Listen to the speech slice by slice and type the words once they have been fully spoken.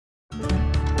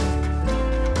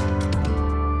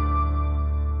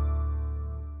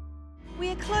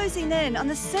closing in on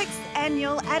the 6th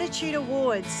Annual Attitude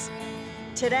Awards.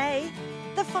 Today,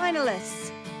 the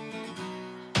finalists.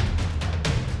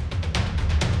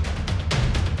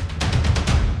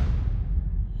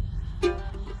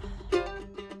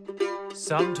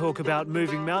 Some talk about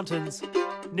moving mountains.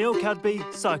 Neil Cudby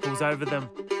cycles over them.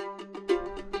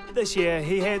 This year,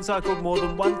 he hand-cycled more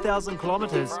than 1,000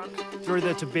 kilometres through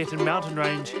the Tibetan mountain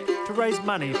range to raise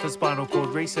money for spinal cord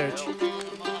research.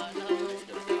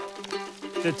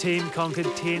 The team conquered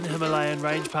 10 Himalayan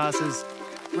range passes,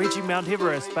 reaching Mount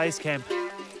Everest base camp.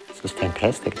 It's just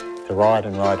fantastic to ride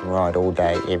and ride and ride all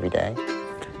day, every day.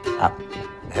 Up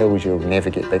hills you'll never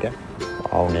get bigger.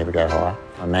 I'll never go higher.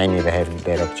 I may never have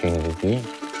that opportunity again.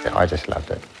 I just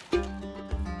loved it.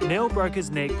 Neil broke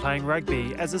his neck playing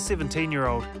rugby as a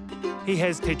 17-year-old. He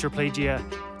has tetraplegia.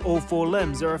 All 4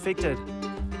 limbs are affected.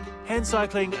 Hand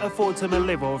cycling affords him a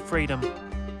level of freedom.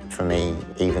 For me,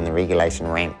 even the regulation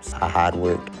ramps are hard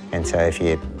work, and so if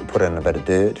you put in a bit of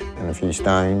dirt and a few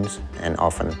stones, and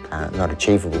often not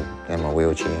achievable in my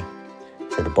wheelchair.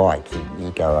 So the bike,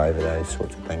 you go over those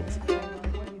sorts of things.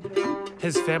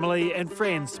 His family and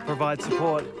friends provide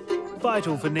support,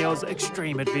 vital for Neil's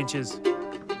extreme adventures.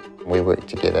 We work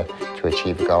together to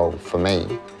achieve a goal for me,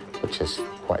 which is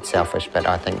quite selfish, but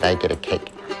I think they get a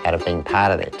kick out of being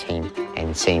part of that team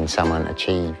and seeing someone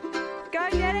achieve. Go,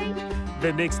 Daddy!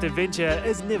 The next adventure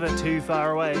is never too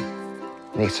far away.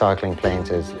 Next cycling plans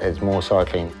is more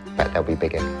cycling, but they'll be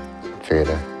bigger,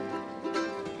 further,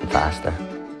 and faster.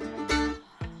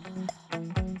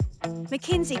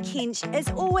 Mackenzie Kinch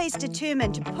is always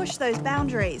determined to push those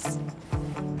boundaries.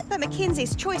 But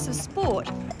Mackenzie's choice of sport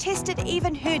tested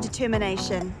even her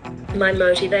determination. My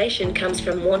motivation comes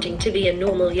from wanting to be a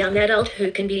normal young adult who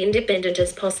can be independent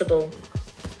as possible.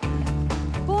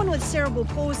 Born with cerebral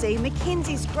palsy,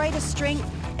 Mackenzie's greatest strength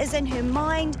is in her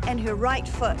mind and her right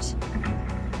foot.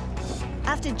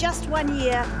 After just 1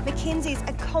 year, Mackenzie's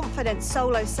a confident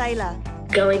solo sailor.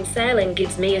 Going sailing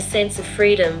gives me a sense of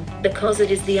freedom because it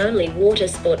is the only water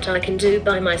sport I can do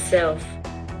by myself.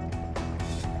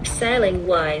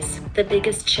 Sailing-wise, the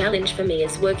biggest challenge for me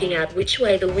is working out which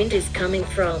way the wind is coming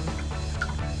from.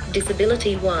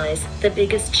 Disability-wise, the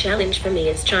biggest challenge for me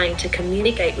is trying to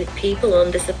communicate with people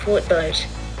on the support boat.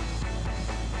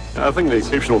 I think the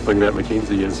exceptional thing about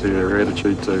Mackenzie is her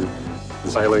attitude to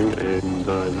sailing and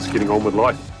just getting on with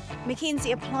life.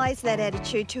 Mackenzie applies that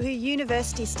attitude to her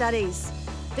university studies.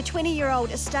 The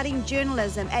 20-year-old is studying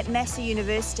journalism at Massey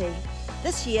University.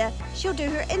 This year, she'll do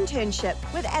her internship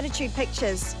with Attitude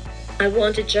Pictures. I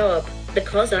want a job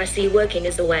because I see working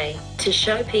as a way to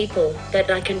show people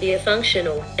that I can be a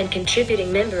functional and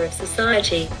contributing member of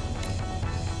society.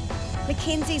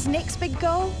 Mackenzie's next big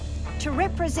goal? To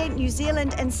represent New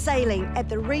Zealand in sailing at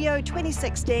the Rio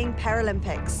 2016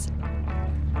 Paralympics.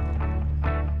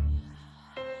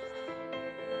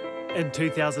 In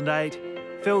 2008,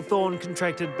 Phil Thorne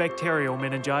contracted bacterial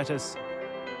meningitis.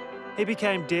 He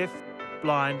became deaf,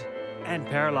 blind, and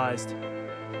paralysed.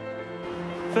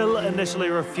 Phil initially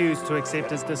refused to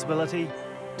accept his disability,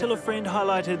 till a friend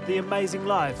highlighted the amazing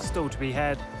life still to be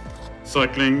had.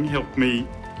 Cycling helped me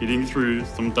getting through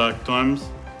some dark times.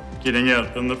 Getting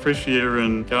out in the fresh air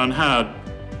and going hard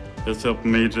has helped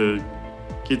me to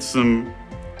get some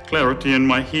clarity in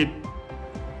my head.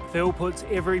 Phil puts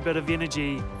every bit of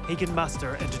energy he can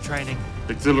muster into training.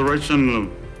 Exhilaration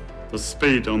of the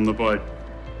speed on the bike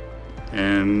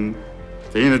and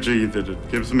the energy that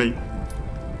it gives me.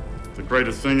 The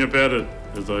greatest thing about it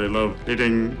is I love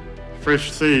letting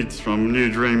fresh seeds from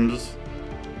new dreams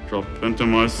drop into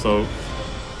my soul.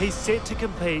 He's set to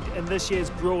compete in this year's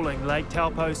gruelling Lake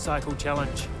Taupo Cycle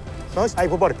Challenge. Most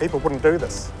able-bodied people wouldn't do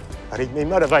this, but he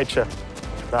motivates you,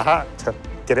 the heart, to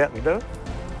get out and do it.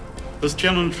 This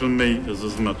challenge for me is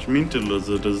as much mental as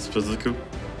it is physical.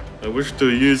 I wish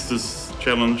to use this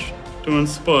challenge to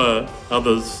inspire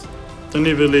others to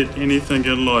never let anything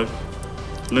in life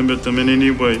limit them in any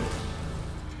way.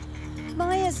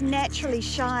 Maya's naturally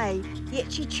shy,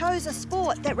 yet she chose a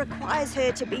sport that requires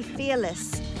her to be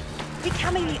fearless.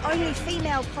 Becoming the only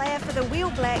female player for the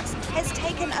Wheel Blacks has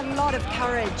taken a lot of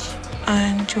courage. I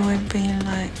enjoy being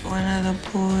like one of the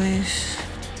boys.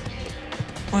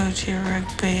 Wheelchair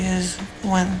rugby is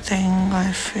one thing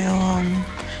I feel I'm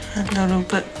a little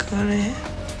bit good at.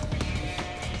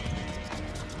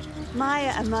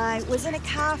 Maya Amai was in a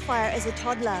car fire as a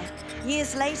toddler.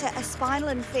 Years later, a spinal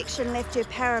infection left her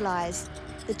paralysed.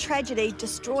 The tragedy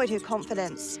destroyed her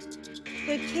confidence.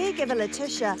 Her caregiver,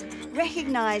 Letitia,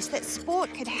 recognised that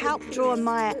sport could help draw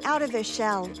Maya out of her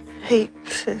shell.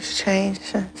 Heaps has changed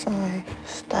since I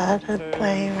started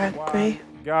playing rugby.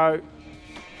 Go.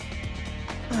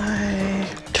 I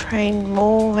train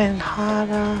more and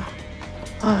harder.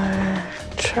 I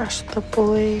trust the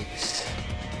boys,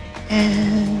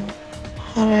 and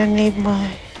I don't need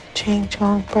my Ching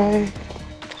Chong bro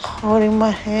holding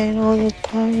my hand all the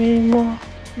time anymore.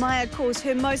 Maya calls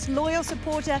her most loyal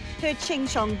supporter her Ching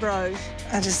Chong bro.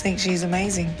 I just think she's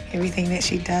amazing. Everything that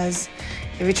she does,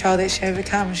 every trial that she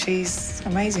overcomes, she's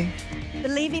amazing.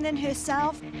 Believing in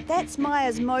herself, that's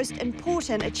Maya's most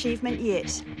important achievement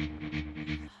yet.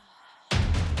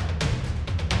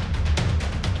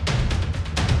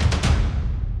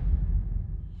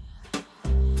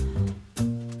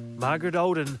 Margaret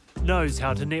Olden knows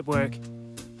how to network.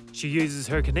 She uses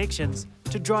her connections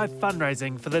to drive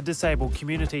fundraising for the disabled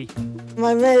community.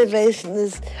 My motivation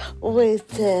is always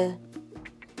to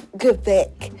give back.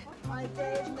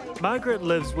 Margaret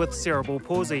lives with cerebral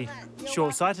palsy,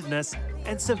 short-sightedness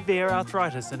and severe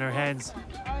arthritis in her hands.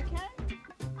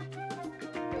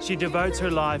 She devotes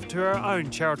her life to her own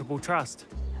charitable trust,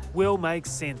 Will Makes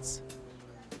Sense.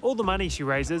 All the money she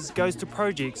raises goes to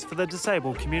projects for the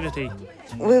disabled community.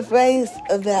 We've raised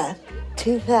about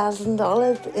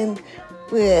 $2,000 and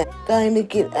we're going to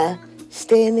get a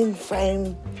standing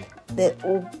frame that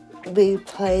will be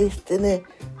placed in a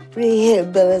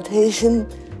rehabilitation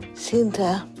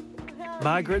centre.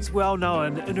 Margaret's well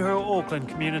known in her Auckland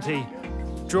community.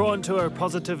 Drawn to her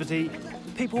positivity,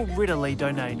 people readily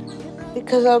donate.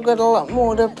 Because I've got a lot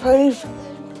more to prove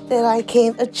that I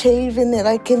can achieve and that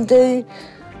I can do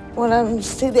what I'm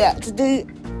set out to do.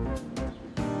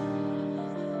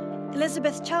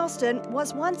 Elizabeth Charleston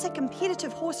was once a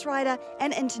competitive horse rider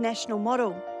and international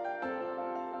model.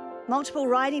 Multiple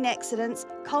riding accidents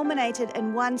culminated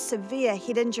in one severe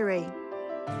head injury.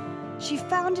 She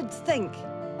founded Think,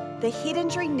 the head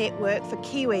injury network for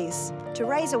Kiwis, to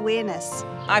raise awareness.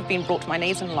 I've been brought to my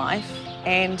knees in life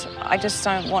and I just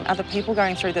don't want other people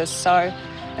going through this. So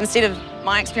instead of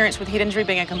my experience with head injury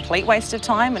being a complete waste of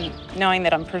time and knowing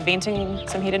that I'm preventing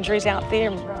some head injuries out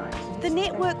there. The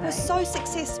network was so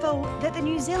successful that the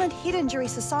New Zealand Head Injury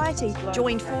Society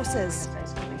joined forces.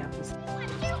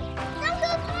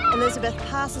 Elizabeth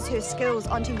passes her skills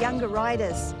on to younger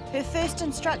riders. Her first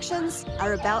instructions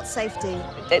are about safety.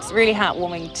 It's really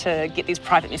heartwarming to get these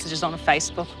private messages on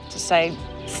Facebook to say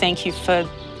thank you for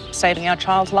saving our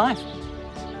child's life.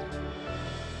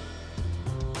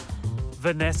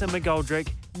 Vanessa McGoldrick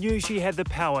knew she had the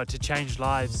power to change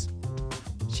lives.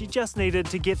 She just needed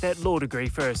to get that law degree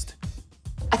first.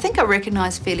 I think I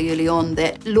recognised fairly early on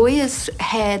that lawyers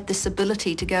had this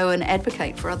ability to go and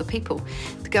advocate for other people,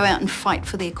 to go out and fight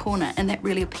for their corner, and that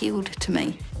really appealed to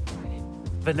me.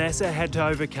 Vanessa had to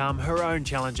overcome her own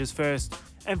challenges first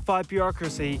and fight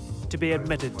bureaucracy to be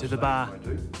admitted to the bar.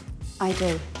 I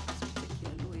do.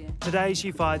 Today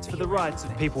she fights for the rights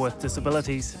of people with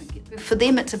disabilities. For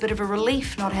them it's a bit of a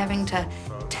relief not having to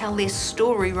tell their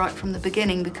story right from the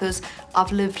beginning, because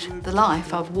I've lived the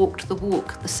life, I've walked the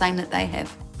walk, the same that they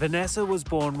have. Vanessa was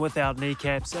born without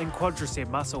kneecaps and quadricep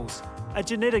muscles, a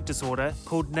genetic disorder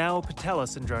called Nail patella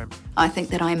syndrome. I think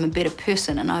that I am a better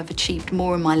person and I've achieved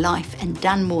more in my life and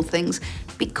done more things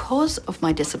because of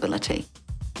my disability.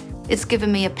 It's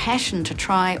given me a passion to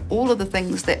try all of the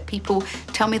things that people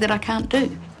tell me that I can't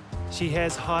do. She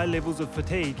has high levels of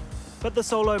fatigue, but the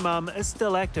solo mum is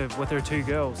still active with her 2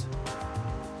 girls.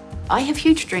 I have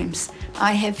huge dreams.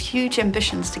 I have huge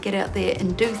ambitions to get out there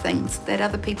and do things that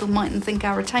other people mightn't think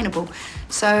are attainable.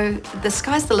 So the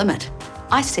sky's the limit.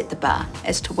 I set the bar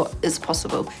as to what is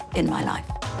possible in my life.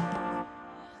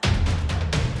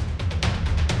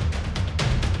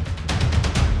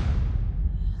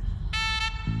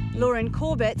 Lauren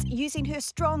Corbett's using her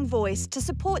strong voice to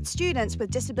support students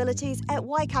with disabilities at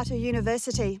Waikato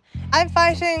University. I'm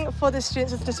fighting for the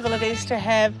students with disabilities to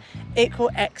have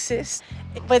equal access,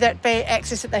 whether it be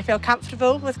access that they feel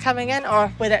comfortable with coming in or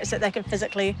whether it's that they can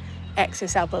physically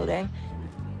access our building.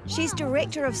 She's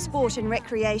Director of Sport and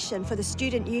Recreation for the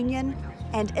Student Union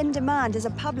and in demand as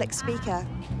a public speaker.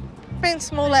 Being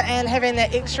smaller and having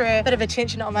that extra bit of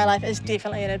attention on my life is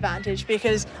definitely an advantage,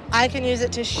 because I can use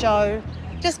it to show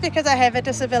just because I have a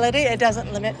disability, it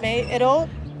doesn't limit me at all.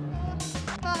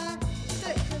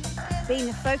 Being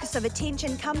the focus of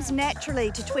attention comes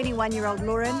naturally to 21-year-old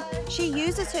Lauren. She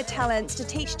uses her talents to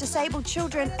teach disabled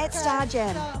children at Star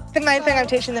Jam. The main thing I'm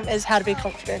teaching them is how to be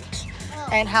confident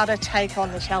and how to take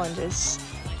on the challenges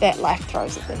that life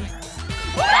throws at them.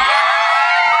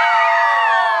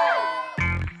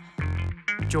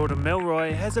 Jordan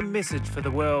Milroy has a message for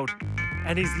the world,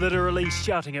 and he's literally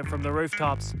shouting it from the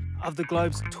rooftops of the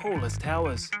globe's tallest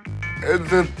towers.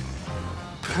 It's a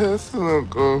personal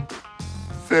goal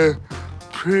to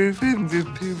proving to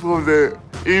people that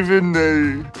even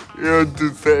though you're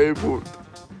disabled,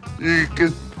 you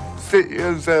can set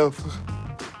yourself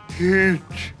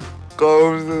huge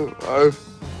goals in life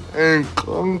and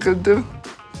conquer them.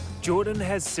 Jordan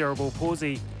has cerebral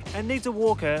palsy and needs a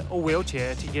walker or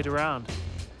wheelchair to get around.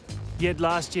 Yet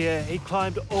last year he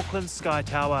climbed Auckland's Sky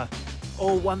Tower,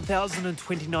 all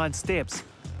 1,029 steps,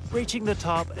 reaching the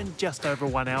top in just over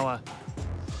 1 hour.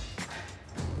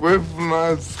 With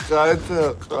my Sky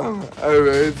Tower, I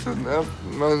raised enough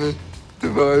money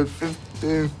to buy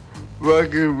 15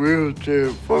 rugged wheelchair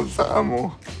for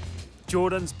Samoa.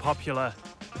 Jordan's popular.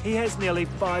 He has nearly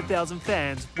 5,000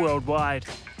 fans worldwide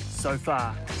so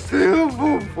far.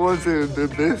 Cerebral palsy is the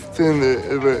best thing that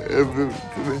ever happened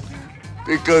to me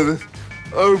because it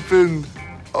opened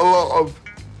a lot of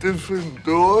different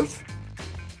doors.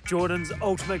 Jordan's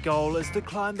ultimate goal is to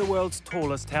climb the world's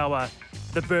tallest tower,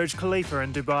 the Burj Khalifa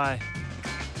in Dubai.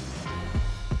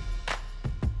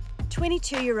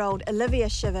 22-year-old Olivia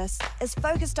Shivas is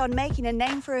focused on making a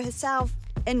name for herself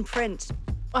in print.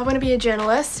 I want to be a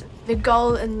journalist. The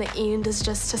goal in the end is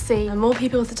just to see more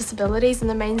people with disabilities in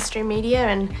the mainstream media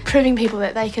and proving people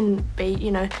that they can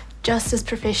be, just as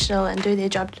professional and do their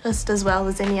job just as well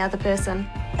as any other person.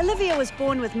 Olivia was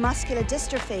born with muscular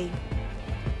dystrophy.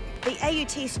 The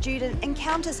AUT student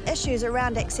encounters issues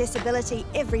around accessibility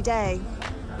every day.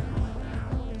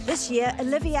 This year,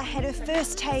 Olivia had her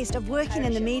first taste of working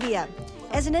in the media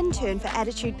as an intern for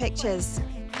Attitude Pictures.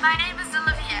 My name is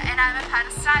Olivia and I'm a part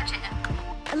of Star Jam.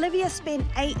 Olivia spent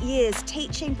 8 years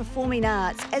teaching performing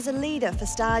arts as a leader for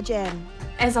Star Jam.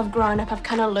 As I've grown up, I've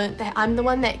kind of learnt that I'm the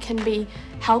one that can be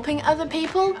helping other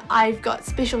people. I've got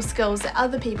special skills that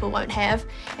other people won't have,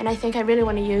 and I think I really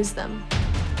want to use them.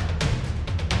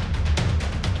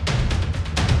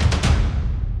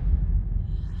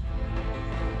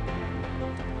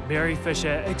 Mary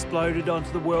Fisher exploded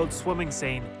onto the world swimming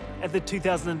scene at the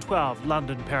 2012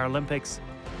 London Paralympics.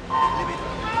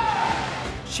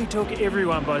 She took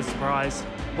everyone by surprise,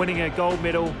 winning a gold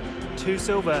medal, 2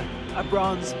 silver, a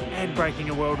bronze, and breaking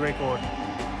a world record.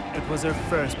 It was her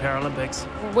first Paralympics.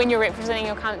 When you're representing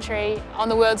your country on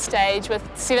the world stage with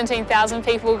 17,000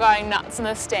 people going nuts in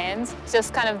the stands, it's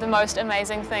just kind of the most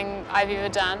amazing thing I've ever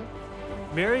done.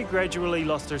 Mary gradually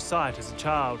lost her sight as a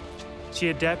child. She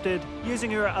adapted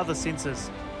using her other senses.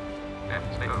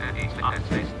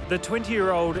 The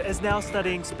 20-year-old is now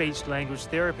studying speech-language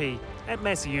therapy at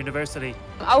Massey University.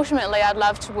 Ultimately, I'd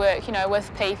love to work,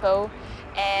 with people,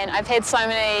 and I've had so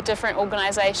many different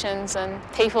organisations and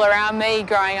people around me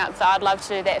growing up that I'd love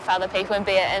to do that for other people and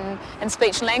be it in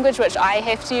speech and language, which I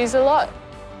have to use a lot.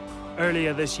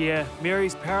 Earlier this year,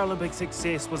 Mary's Paralympic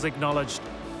success was acknowledged.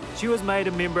 She was made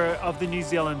a member of the New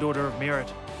Zealand Order of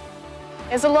Merit.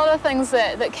 There's a lot of things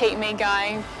that keep me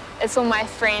going. It's all my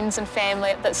friends and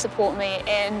family that support me,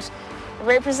 and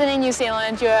representing New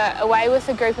Zealand, you're away with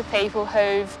a group of people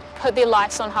who've put their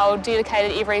lives on hold,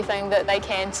 dedicated everything that they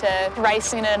can to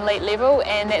racing at an elite level,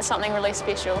 and that's something really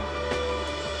special.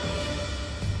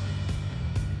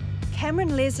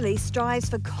 Cameron Leslie strives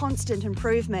for constant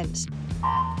improvement.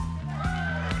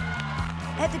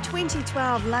 At the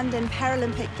 2012 London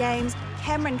Paralympic Games,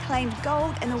 Cameron claimed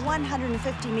gold in the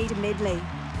 150-metre medley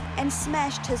and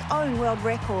smashed his own world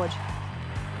record.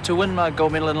 To win my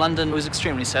gold medal in London was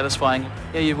extremely satisfying.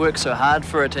 You've worked so hard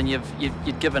for it and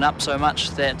you'd given up so much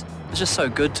that it's just so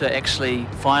good to actually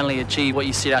finally achieve what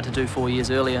you set out to do 4 years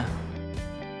earlier.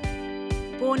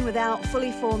 Born without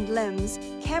fully formed limbs,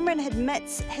 Cameron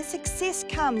admits his success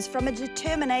comes from a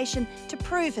determination to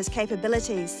prove his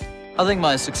capabilities. I think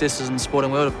my successes in the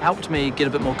sporting world have helped me get a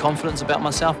bit more confidence about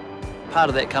myself. Part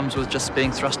of that comes with just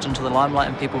being thrust into the limelight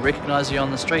and people recognise you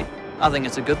on the street. I think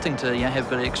it's a good thing to have a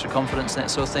bit of extra confidence and that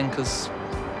sort of thing, because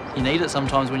you need it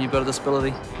sometimes when you've got a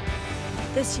disability.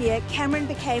 This year, Cameron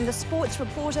became the sports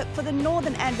reporter for the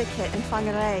Northern Advocate in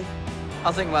Whangarei.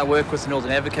 I think my work with the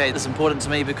Northern Advocate is important to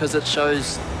me because it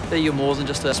shows that you're more than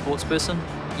just a sports person.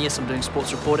 Yes, I'm doing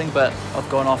sports reporting, but I've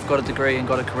gone off, got a degree and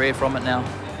got a career from it now.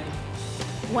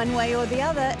 One way or the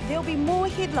other, there'll be more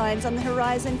headlines on the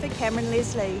horizon for Cameron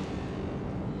Leslie.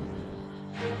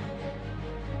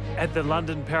 At the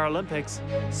London Paralympics,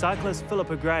 cyclist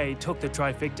Philippa Gray took the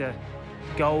trifecta: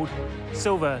 gold,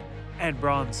 silver and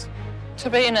bronze. To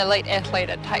be an elite athlete,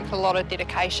 it takes a lot of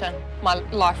dedication. My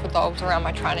life revolves around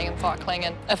my training and cycling,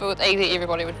 and if it was easy,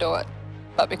 everybody would do it.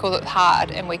 But because it's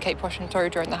hard and we keep pushing through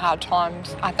during the hard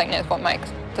times, I think that's what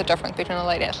makes the difference between an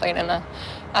elite athlete and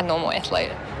a normal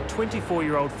athlete.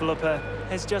 24-year-old Philippa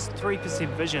has just 3%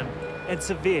 vision and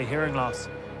severe hearing loss.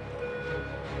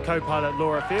 Co-pilot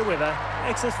Laura Fairweather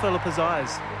acts as Philippa's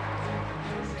eyes.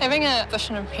 Having a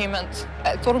vision impairment,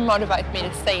 it sort of motivates me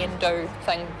to see and do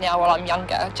things now while I'm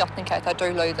younger, just in case I do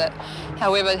lose it.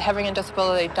 However, having a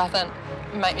disability doesn't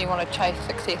make me want to chase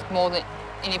success more than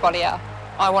anybody else.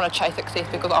 I want to chase success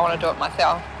because I want to do it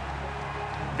myself.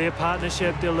 Their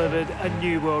partnership delivered a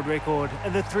new world record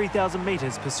in the 3,000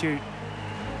 metres pursuit.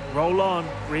 Roll on,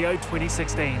 Rio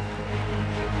 2016.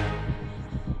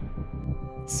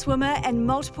 Swimmer and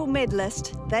multiple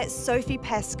medalist, that's Sophie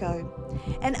Pascoe,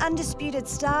 an undisputed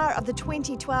star of the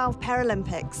 2012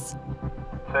 Paralympics.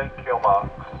 Take your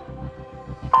marks.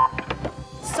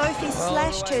 Sophie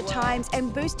slashed her times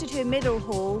and boosted her medal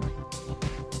haul.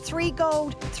 3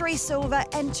 gold, 3 silver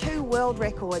and 2 world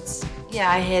records.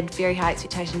 Yeah, I had very high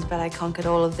expectations, but I conquered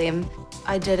all of them.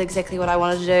 I did exactly what I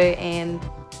wanted to do, and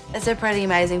it's a pretty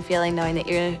amazing feeling knowing that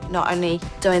you're not only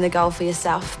doing the goal for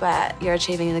yourself, but you're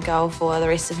achieving the goal for the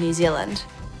rest of New Zealand.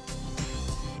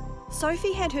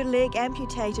 Sophie had her leg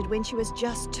amputated when she was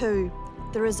just 2,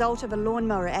 the result of a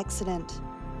lawnmower accident.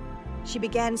 She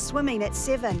began swimming at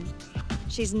 7.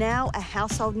 She's now a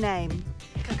household name.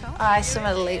 I swim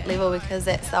at elite level because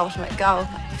that's the ultimate goal.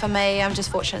 For me, I'm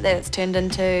just fortunate that it's turned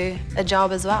into a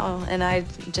job as well, and I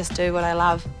just do what I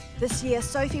love. This year,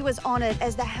 Sophie was honoured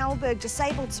as the Halberg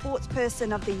Disabled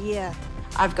Sportsperson of the Year.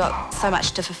 I've got so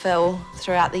much to fulfil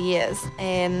throughout the years,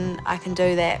 and I can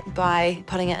do that by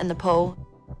putting it in the pool.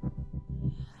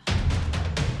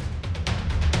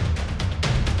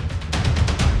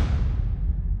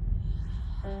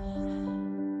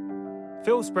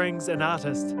 Phil Spring's an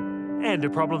artist and a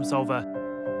problem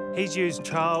solver. He's used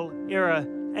trial, error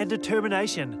and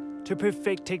determination to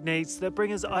perfect techniques that bring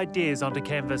his ideas onto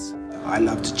canvas. I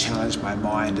love to challenge my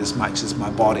mind as much as my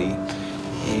body,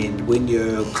 and when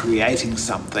you're creating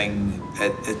something,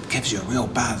 it gives you a real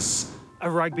buzz. A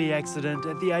rugby accident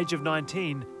at the age of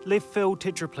 19 left Phil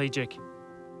tetraplegic.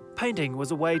 Painting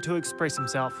was a way to express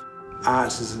himself.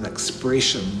 Art is an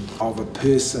expression of a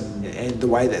person and the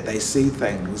way that they see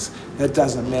things. It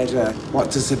doesn't matter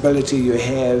what disability you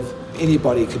have,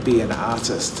 anybody could be an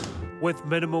artist. With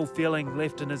minimal feeling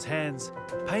left in his hands,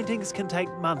 paintings can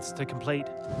take months to complete.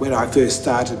 When I first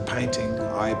started painting,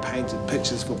 I painted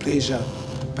pictures for pleasure,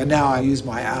 but now I use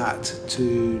my art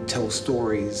to tell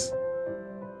stories.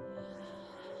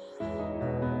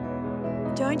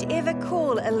 Don't ever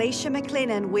call Alicia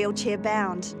McLennan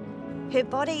wheelchair-bound. Her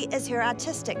body is her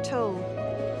artistic tool.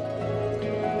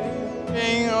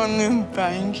 Being on the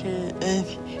bench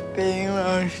is the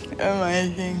most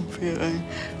amazing feeling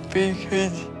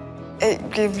because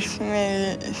it gives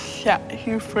me such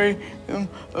a freedom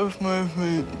of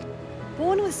movement.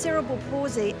 Born with cerebral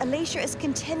palsy, Alicia is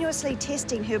continuously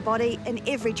testing her body in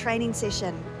every training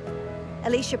session.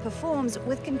 Alicia performs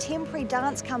with contemporary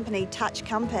dance company Touch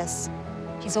Compass.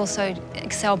 She's also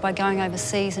excelled by going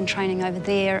overseas and training over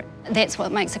there. That's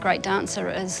what makes a great dancer,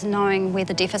 is knowing where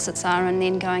the deficits are and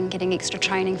then going and getting extra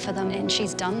training for them, and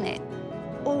she's done that.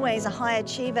 Always a high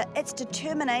achiever, it's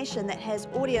determination that has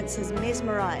audiences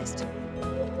mesmerised.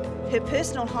 Her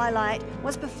personal highlight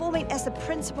was performing as the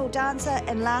principal dancer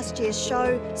in last year's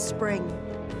show, Spring.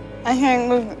 I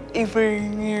think with every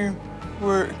new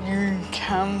work you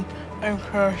come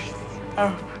across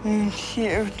a new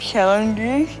set of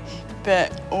challenges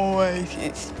that always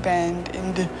expand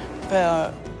and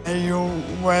develop your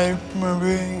way of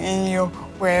moving and your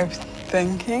way of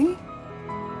thinking.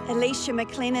 Alicia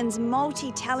McLennan's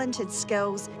multi-talented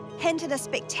skills hinted a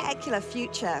spectacular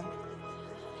future.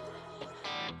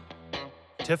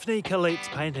 Tiffany Collette's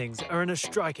paintings are in a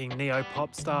striking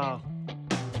neo-pop style.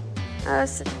 It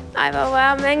was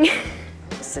overwhelming.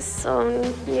 It's just so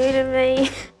new to me.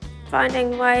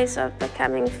 Finding ways of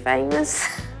becoming famous.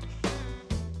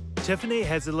 Tiffany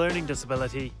has a learning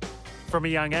disability. From a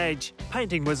young age,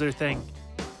 painting was her thing.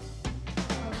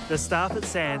 The staff at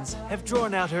Sands have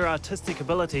drawn out her artistic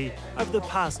ability over the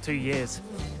past 2 years.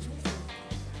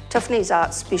 Tiffany's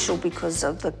art's special because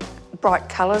of the bright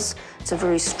colours. It's a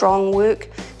very strong work.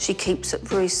 She keeps it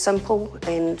very simple,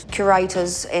 and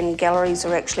curators and galleries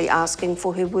are actually asking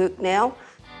for her work now.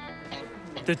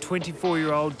 The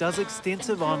 24-year-old does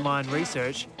extensive online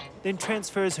research, then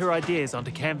transfers her ideas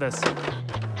onto canvas.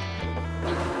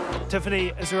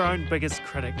 Tiffany is her own biggest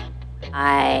critic.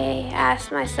 I asked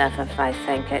myself if I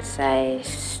think it's a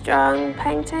strong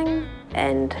painting,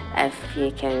 and if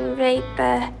you can read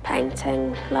the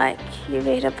painting like you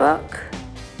read a book.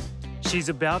 She's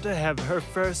about to have her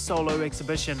first solo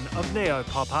exhibition of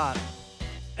neo-pop art.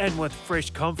 And with fresh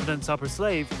confidence up her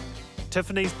sleeve,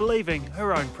 Tiffany's believing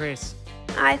her own press.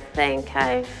 I think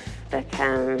I've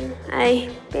become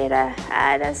a better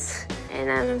artist, and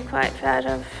I'm quite proud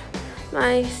of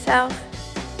myself.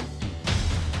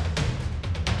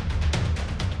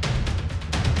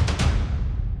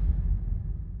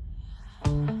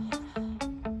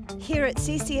 Here at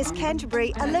CCS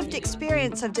Canterbury, a lived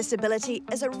experience of disability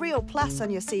is a real plus on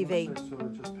your CV.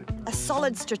 A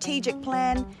solid strategic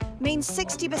plan means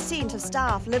 60% of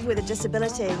staff live with a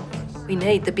disability. We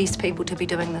need the best people to be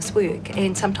doing this work,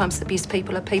 and sometimes the best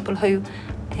people are people who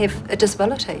have a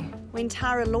disability. When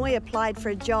Tara Loy applied for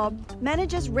a job,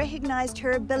 managers recognised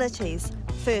her abilities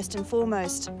first and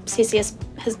foremost. CCS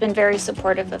has been very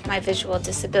supportive of my visual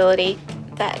disability.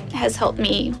 That has helped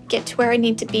me get to where I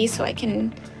need to be so I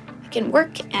can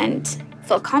work and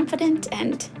feel confident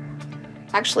and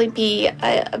actually be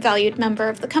a valued member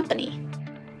of the company.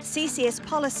 CCS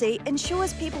policy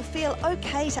ensures people feel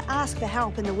okay to ask for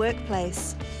help in the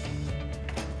workplace.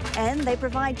 And they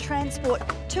provide transport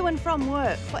to and from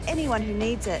work for anyone who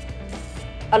needs it.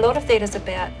 A lot of that is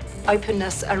about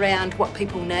openness around what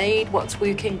people need, what's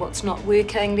working, what's not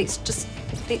working.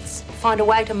 Let's find a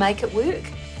way to make it work,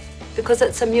 because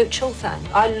it's a mutual thing.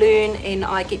 I learn and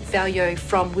I get value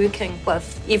from working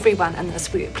with everyone in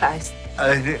this workplace.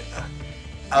 I think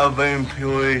other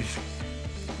employees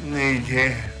need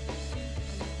to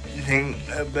think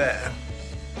about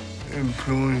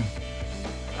employing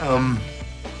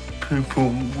people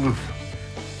with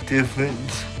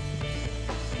difference.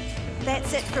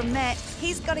 That's it from Matt.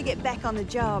 He's got to get back on the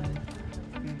job.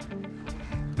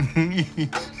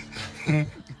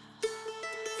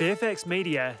 Fairfax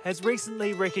Media has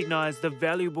recently recognised the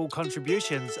valuable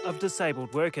contributions of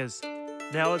disabled workers.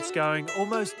 Now it's going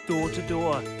almost door to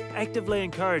door, actively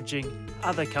encouraging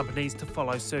other companies to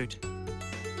follow suit.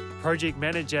 Project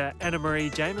manager Anna-Marie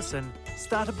Jameson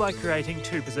started by creating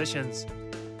 2 positions.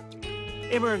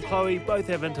 Emma and Chloe both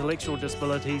have intellectual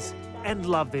disabilities and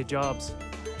love their jobs.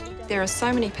 There are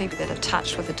so many people that are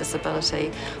touched with a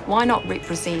disability. Why not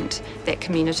represent that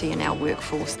community in our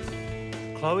workforce?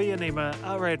 Chloe and Emma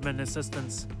are admin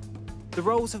assistants. The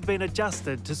roles have been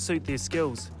adjusted to suit their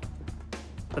skills.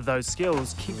 But those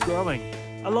skills keep growing,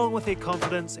 along with their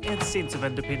confidence and sense of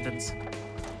independence.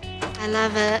 I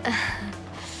love it.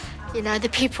 You know, the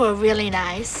people are really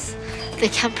nice. The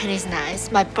company's nice.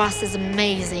 My boss is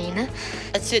amazing.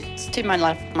 It's turned my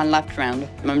life around,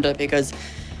 because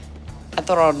I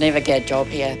thought I'd never get a job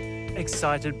here.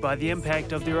 Excited by the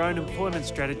impact of their own employment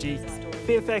strategy,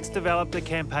 Fairfax developed a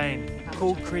campaign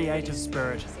called Creative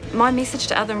Spirit. My message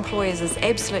to other employers is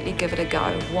absolutely give it a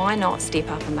go. Why not step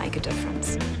up and make a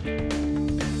difference?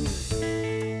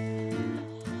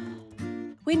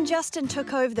 When Justin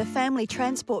took over the family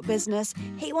transport business,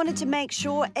 he wanted to make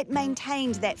sure it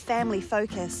maintained that family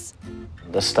focus.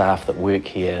 The staff that work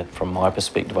here, from my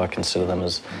perspective, I consider them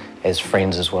as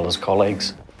friends as well as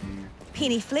colleagues.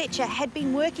 Penny Fletcher had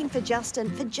been working for Justin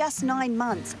for just 9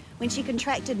 months when she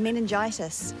contracted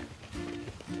meningitis.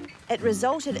 It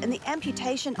resulted in the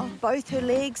amputation of both her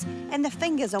legs and the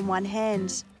fingers on one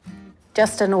hand.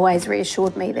 Justin always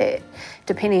reassured me that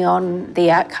depending on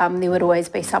the outcome, there would always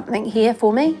be something here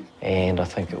for me. And I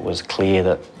think it was clear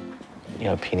that,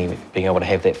 Penny being able to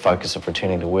have that focus of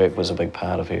returning to work was a big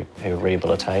part of her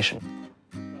rehabilitation.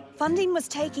 Funding was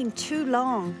taking too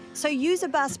long, so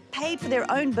Userbus paid for their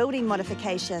own building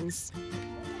modifications.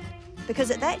 Because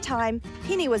at that time,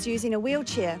 Penny was using a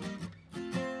wheelchair.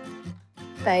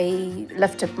 They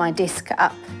lifted my desk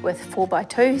up with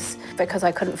 4x2s because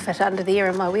I couldn't fit under there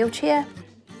in my wheelchair.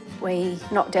 We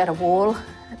knocked out a wall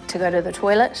to go to the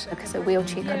toilet because the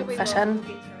wheelchair couldn't fit in.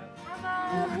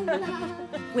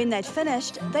 When they'd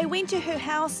finished, they went to her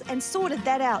house and sorted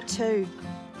that out too.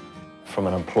 From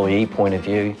an employee point of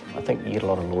view, I think you get a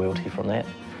lot of loyalty from that,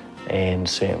 and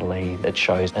certainly it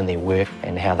shows in their work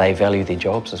and how they value their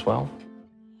jobs as well.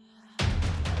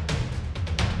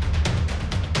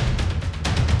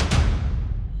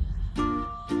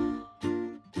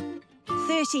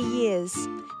 Years.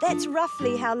 That's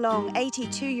roughly how long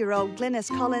 82-year-old Glynis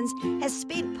Collins has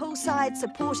spent poolside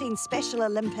supporting Special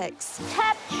Olympics.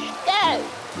 Touch, go!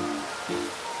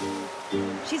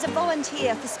 She's a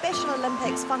volunteer for Special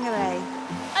Olympics Whangarei.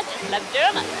 I just love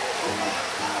doing it.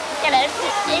 You know,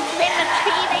 it's been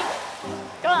achieving.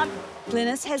 Go on.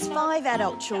 Glynis has 5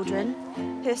 adult children.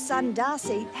 Her son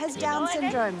Darcy has Down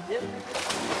syndrome.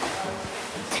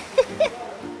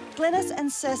 Glynis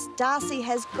insists Darcy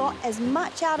has got as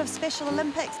much out of Special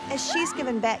Olympics as she's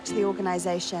given back to the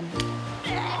organisation.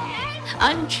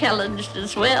 I'm challenged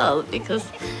as well because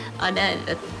I know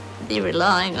that they're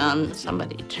relying on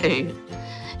somebody to,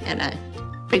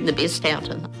 bring the best out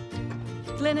of them.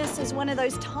 Glynis is one of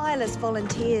those tireless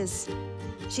volunteers.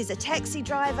 She's a taxi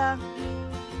driver,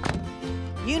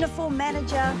 uniform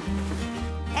manager,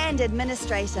 and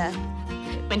administrator.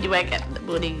 When you wake up in the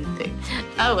morning, you think,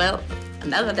 oh well,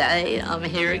 another day, I'm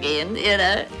here again,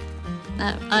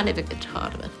 No, I never get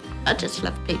tired of it. I just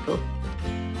love people.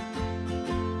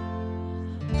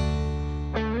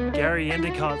 Gary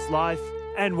Endicott's life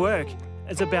and work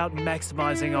is about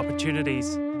maximising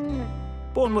opportunities.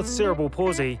 Born with cerebral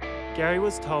palsy, Gary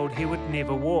was told he would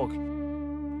never walk.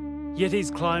 Yet he's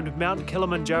climbed Mount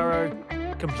Kilimanjaro,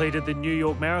 completed the New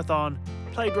York Marathon,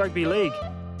 played rugby league,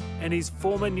 and he's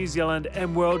former New Zealand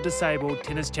and world disabled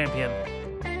tennis champion.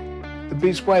 The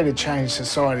best way to change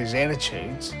society's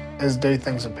attitudes is do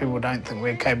things that people don't think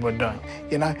we're capable of doing.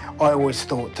 You know, I always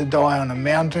thought to die on a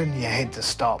mountain, you had to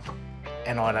stop,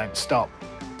 and I don't stop.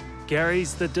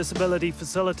 Gary's the disability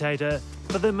facilitator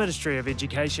for the Ministry of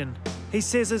Education. He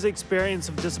says his experience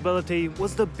of disability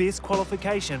was the best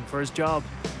qualification for his job.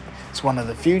 It's one of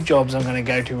the few jobs I'm going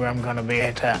to go to where I'm going to be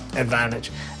at an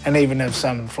advantage. And even if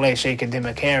some flash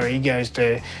academic Harry goes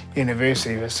to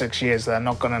university for 6 years, they're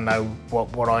not going to know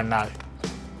what I know.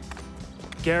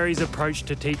 Gary's approach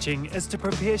to teaching is to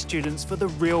prepare students for the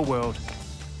real world.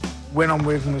 When I'm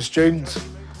working with students,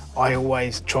 I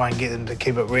always try and get them to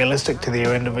keep it realistic to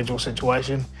their individual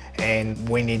situation, and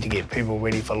we need to get people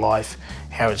ready for life,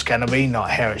 how it's going to be,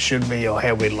 not how it should be or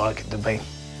how we'd like it to be.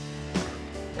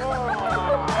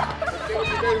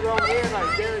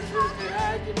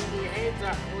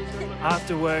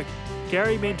 After work,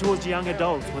 Gary mentors young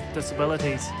adults with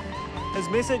disabilities. His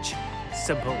message?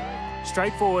 Simple,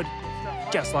 straightforward,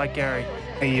 just like Gary.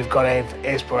 You've got to have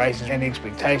aspirations and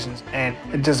expectations, and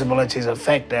if disability is a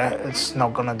factor, it's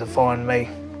not going to define me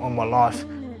or my life.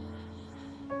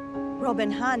 Robin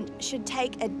Hunt should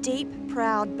take a deep,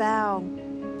 proud bow.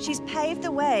 She's paved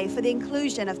the way for the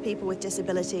inclusion of people with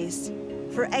disabilities.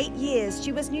 For 8 years,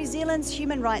 she was New Zealand's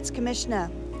Human Rights Commissioner.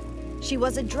 She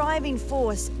was a driving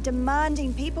force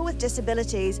demanding people with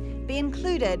disabilities be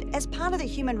included as part of the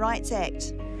Human Rights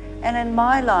Act. And in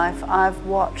my life, I've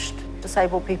watched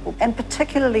disabled people, and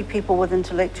particularly people with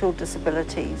intellectual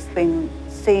disabilities, being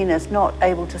seen as not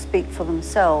able to speak for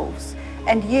themselves.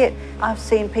 And yet, I've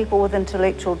seen people with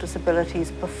intellectual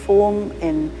disabilities perform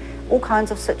in all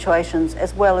kinds of situations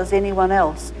as well as anyone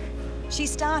else. She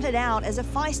started out as a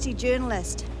feisty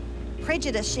journalist.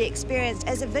 Prejudice she experienced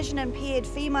as a vision-impaired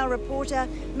female reporter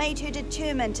made her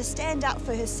determined to stand up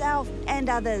for herself and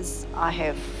others. I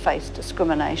have faced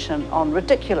discrimination on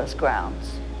ridiculous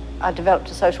grounds. I developed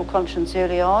a social conscience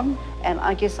early on, and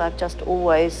I guess I've just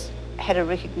always had a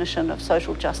recognition of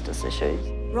social justice issues.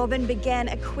 Robin began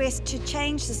a quest to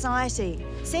change society,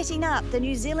 setting up the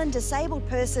New Zealand Disabled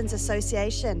Persons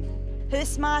Association. Her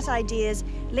smart ideas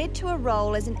led to a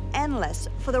role as an analyst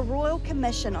for the Royal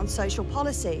Commission on Social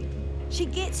Policy. She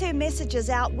gets her messages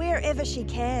out wherever she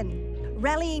can,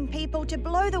 rallying people to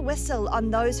blow the whistle on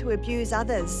those who abuse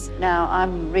others. Now,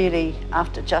 I'm really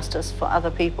after justice for other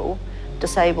people,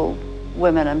 disabled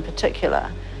women in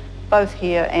particular, both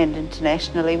here and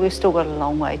internationally. We've still got a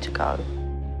long way to go.